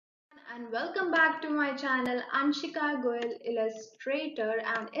and welcome back to my channel Anshika Goel Illustrator,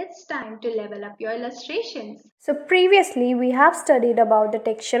 and it's time to level up your illustrations. So previously we have studied about the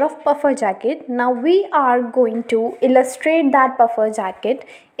texture of puffer jacket. Now we are going to illustrate that puffer jacket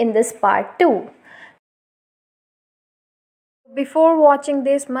in this part too. Before watching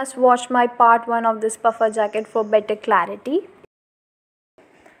this, must watch my part 1 of this puffer jacket for better clarity.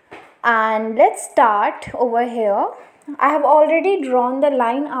 And let's start over here. I have already drawn the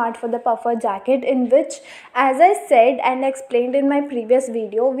line art for the puffer jacket, in which, as I said and explained in my previous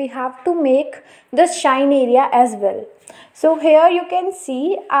video, we have to make the shine area as well. So here you can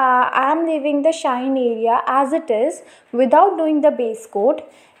see I am leaving the shine area as it is without doing the base coat,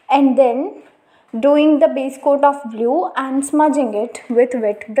 and then doing the base coat of blue and smudging it with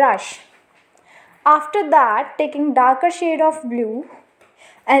wet brush. After that, taking darker shade of blue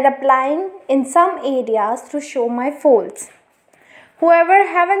and applying in some areas to show my folds. Whoever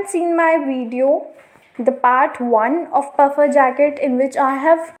haven't seen my video, the part 1 of puffer jacket, in which I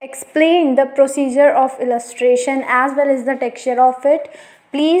have explained the procedure of illustration as well as the texture of it,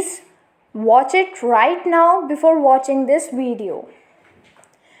 please watch it right now before watching this video.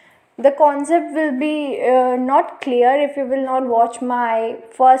 The concept will be not clear if you will not watch my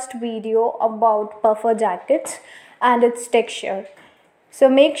first video about puffer jackets and its texture. So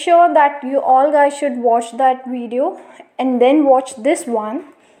make sure that you all guys should watch that video and then watch this one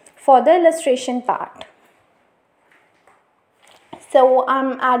for the illustration part. So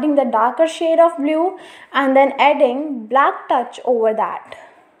I'm adding the darker shade of blue and then adding black touch over that.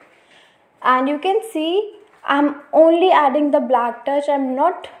 And you can see I'm only adding the black touch, I'm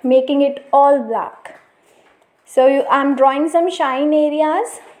not making it all black. So I'm drawing some shine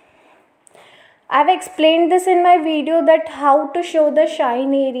areas. I've explained this in my video that how to show the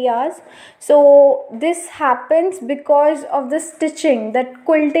shine areas. So this happens because of the stitching, that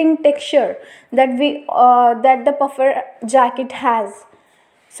quilting texture that the puffer jacket has.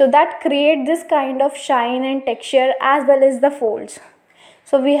 So that create this kind of shine and texture as well as the folds.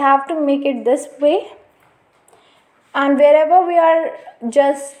 So we have to make it this way. And wherever we are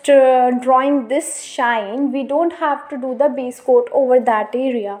just drawing this shine, we don't have to do the base coat over that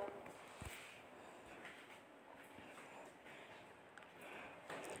area.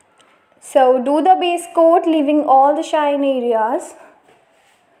 So do the base coat, leaving all the shine areas.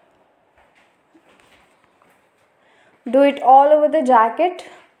 Do it all over the jacket.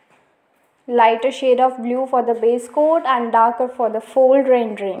 Lighter shade of blue for the base coat and darker for the fold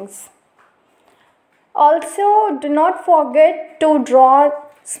renderings. Also, do not forget to draw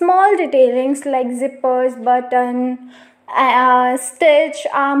small detailings like zippers, button, stitch,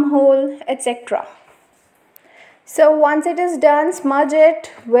 armhole, etc. So once it is done, smudge it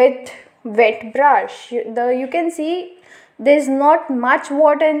with wet brush. You can see there's not much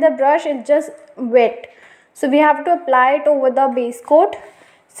water in the brush, it's just wet. So we have to apply it over the base coat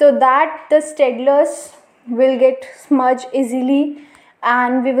so that the steadlers will get smudged easily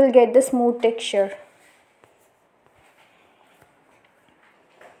and we will get the smooth texture.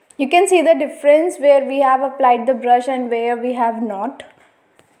 You can see the difference where we have applied the brush and where we have not.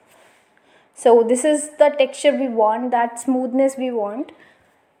 So this is the texture we want, that smoothness we want.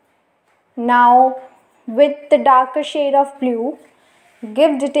 Now with the darker shade of blue,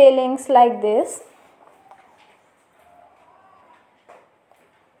 give detailings like this.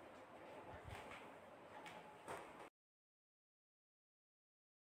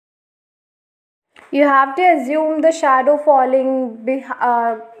 You have to assume the shadow falling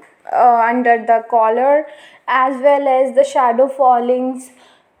under the collar, as well as the shadow fallings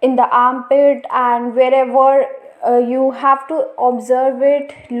in the armpit, and wherever you have to observe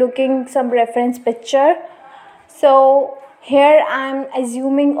it looking some reference picture. So here I am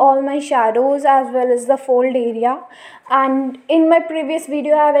assuming all my shadows as well as the fold area, and in my previous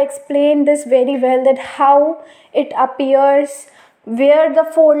video I have explained this very well, that how it appears, where the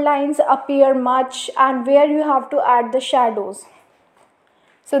fold lines appear much and where you have to add the shadows.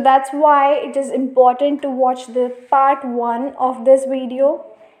 So that's why it is important to watch the part 1 of this video.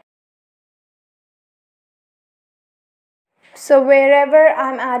 So wherever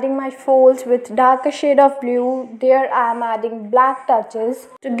I'm adding my folds with darker shade of blue, there I'm adding black touches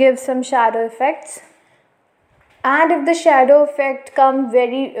to give some shadow effects. And if the shadow effect comes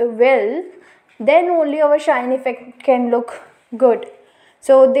very well, then only our shine effect can look good.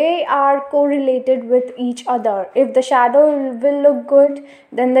 So they are correlated with each other. If the shadow will look good,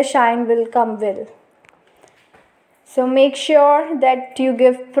 then the shine will come well. So make sure that you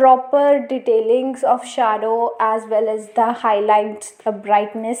give proper detailings of shadow as well as the highlights, the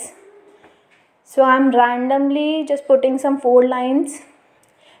brightness. So I'm randomly just putting some fold lines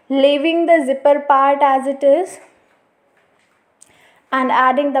leaving the zipper part as it is and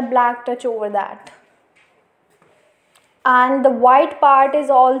adding the black touch over that. And the white part is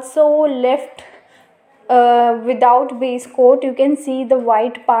also left without base coat. You can see the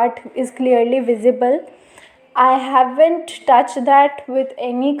white part is clearly visible. I haven't touched that with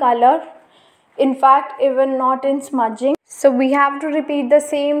any color, in fact even not in smudging. So we have to repeat the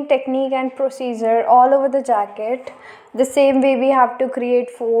same technique and procedure all over the jacket. The same way we have to create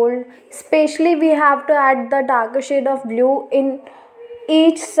fold, especially we have to add the darker shade of blue in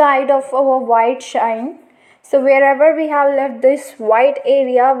each side of our white shine. So wherever we have left this white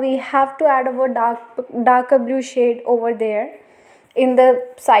area, we have to add our darker blue shade over there in the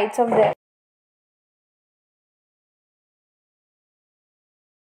sides of there.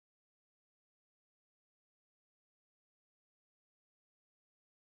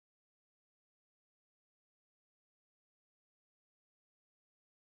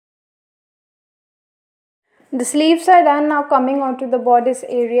 The sleeves are done. Now coming on to the bodice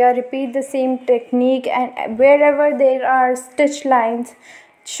area, repeat the same technique, and wherever there are stitch lines,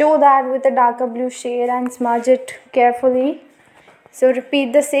 show that with a darker blue shade and smudge it carefully. So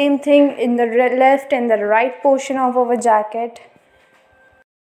repeat the same thing in the left and the right portion of our jacket.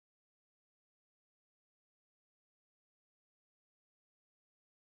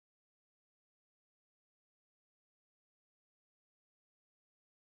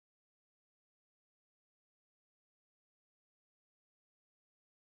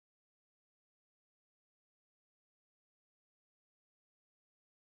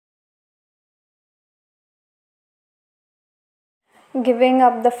 Giving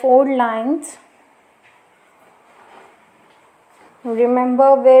up the fold lines.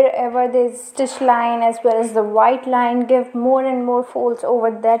 Remember, wherever there is stitch line as well as the white line, give more and more folds over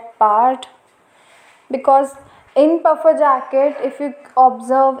that part, because in puffer jacket, if you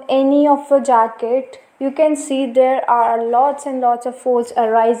observe any of the jacket, you can see there are lots and lots of folds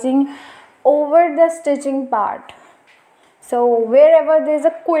arising over the stitching part. So wherever there is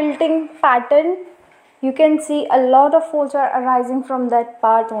a quilting pattern, you can see a lot of folds are arising from that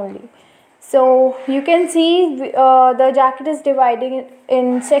part only. So you can see the jacket is dividing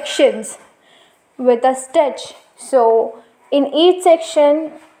in sections with a stitch. So in each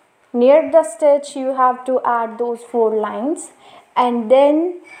section near the stitch you have to add those four lines and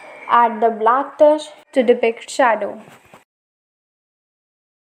then add the black touch to depict shadow.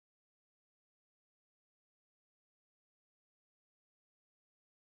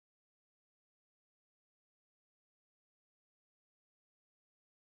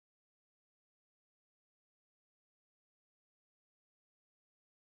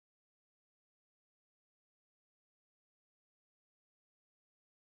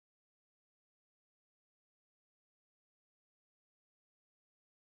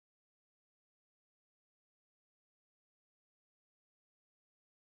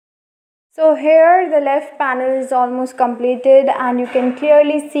 So here the left panel is almost completed and you can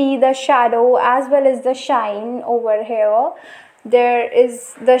clearly see the shadow as well as the shine over here. There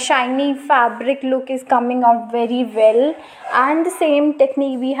is the shiny fabric look is coming out very well, and the same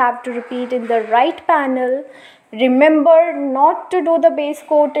technique we have to repeat in the right panel. Remember not to do the base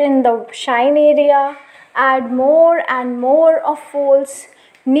coat in the shine area. Add more and more of folds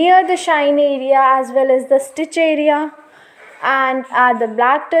near the shine area as well as the stitch area, and add the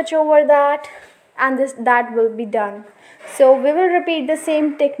black touch over that, and that will be done. So we will repeat the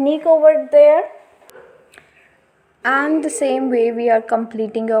same technique over there, and the same way we are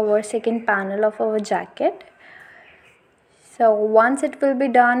completing our second panel of our jacket. So once it will be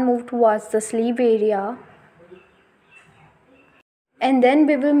done, move towards the sleeve area, and then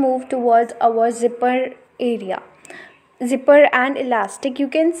we will move towards our zipper area. Zipper and elastic, you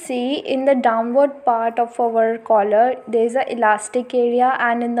can see in the downward part of our collar there is a elastic area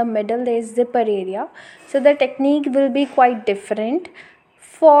and in the middle there is zipper area, so the technique will be quite different.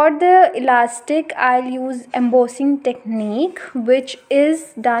 For the elastic I'll use embossing technique, which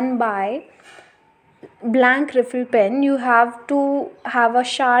is done by blank riffle pen. You have to have a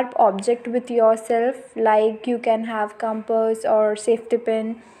sharp object with yourself, like you can have compass or safety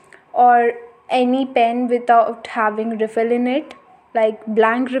pin or any pen without having riffle in it, like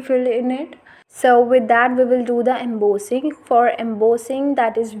blank riffle in it. So with that we will do the embossing. For embossing,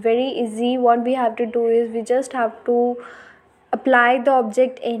 that is very easy. What we have to do is we just have to apply the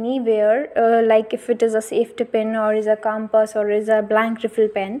object anywhere, like if it is a safety pin or is a compass or is a blank riffle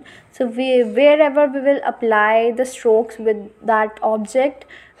pen. So wherever we will apply the strokes with that object,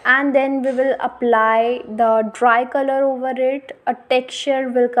 and then we will apply the dry color over it, a texture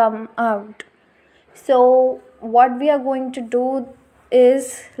will come out. So what we are going to do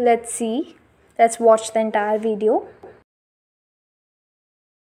is, let's watch the entire video.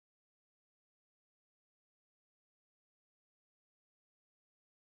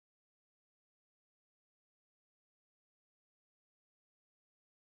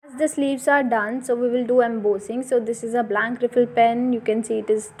 As the sleeves are done, so we will do embossing. So this is a blank refill pen, you can see it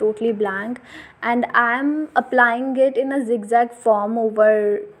is totally blank, and I am applying it in a zigzag form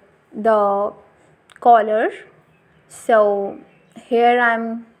over the collar. So here I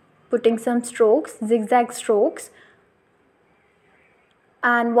am putting some strokes, zigzag strokes,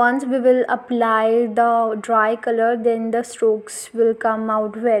 and once we will apply the dry color, then the strokes will come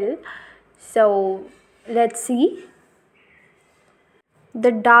out well. So let's see. The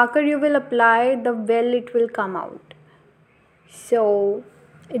darker you will apply, the well it will come out. So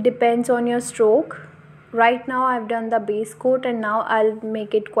it depends on your stroke. Right now I've done the base coat, and now I'll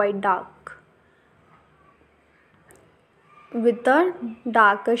make it quite dark with the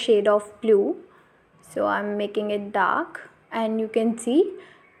darker shade of blue. So I'm making it dark, and you can see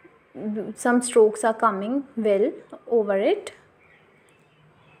some strokes are coming well over it.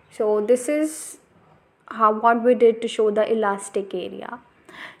 So this is what we did to show the elastic area.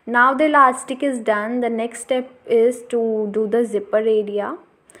 Now the elastic is done, the next step is to do the zipper area.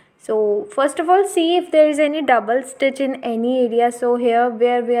 So first of all, see if there is any double stitch in any area. So here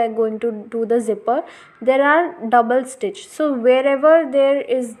where we are going to do the zipper, there are double stitch. So wherever there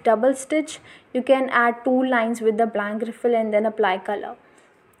is double stitch, you can add 2 lines with the blank refill and then apply color.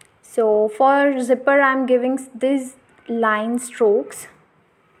 So for zipper, I am giving these line strokes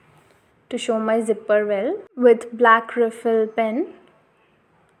to show my zipper well with black refill pen,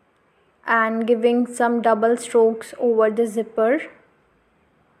 and giving some double strokes over the zipper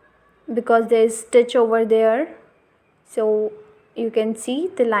because there is stitch over there. So you can see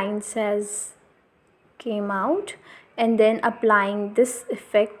the lines has came out, and then applying this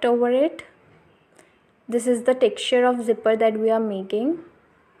effect over it. This is the texture of zipper that we are making.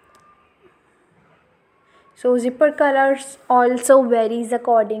 So zipper colors also varies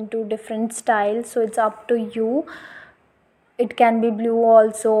according to different styles, so it's up to you. It can be blue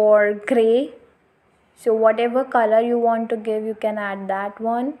also or gray. So whatever color you want to give, you can add that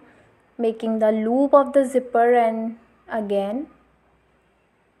one. Making the loop of the zipper, and again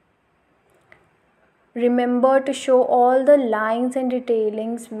remember to show all the lines and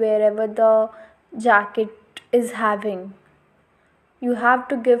detailings wherever the jacket is having. You have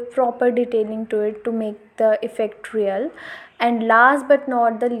to give proper detailing to it to make the effect real. And last but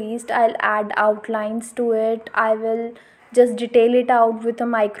not the least, I'll add outlines to it. I will just detail it out with a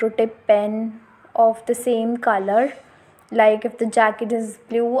micro tip pen of the same color. Like if the jacket is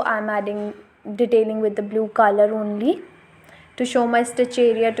blue, I'm adding detailing with the blue color only to show my stitch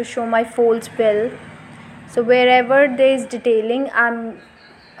area, to show my folds well. So wherever there is detailing,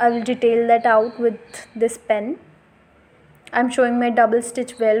 I'll detail that out with this pen. I'm showing my double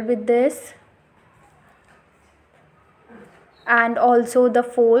stitch well with this, and also the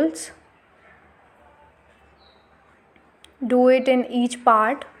folds. Do it in each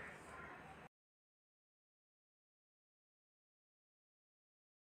part.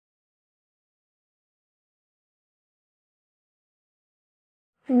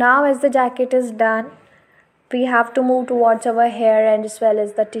 Now as the jacket is done, we have to move towards our hair and as well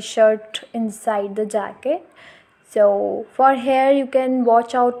as the t-shirt inside the jacket. So for hair, you can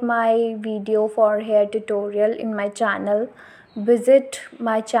watch out my video for hair tutorial in my channel. Visit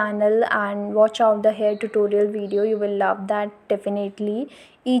my channel and watch out the hair tutorial video. You will love that definitely.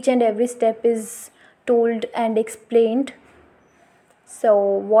 Each and every step is told and explained. So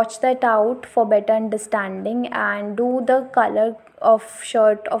watch that out for better understanding, and do the color of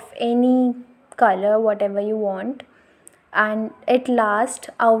shirt of any color whatever you want, and at last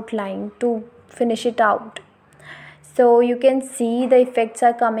outline to finish it out. So you can see the effects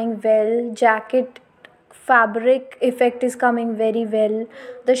are coming well. Jacket fabric effect is coming very well.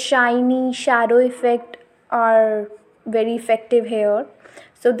 The shiny shadow effect are very effective here.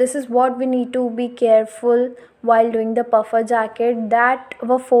 So this is what we need to be careful while doing the puffer jacket, that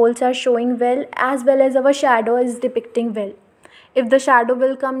our folds are showing well as our shadow is depicting well. If the shadow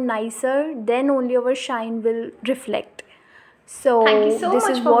will come nicer, then only our shine will reflect. So Thank you so this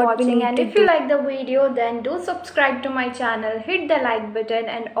much is for what we watching, need and to if you do. like the video, then do subscribe to my channel, hit the like button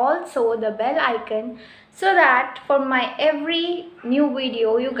and also the bell icon, so that for my every new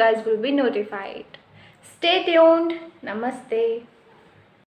video you guys will be notified. Stay tuned. Namaste.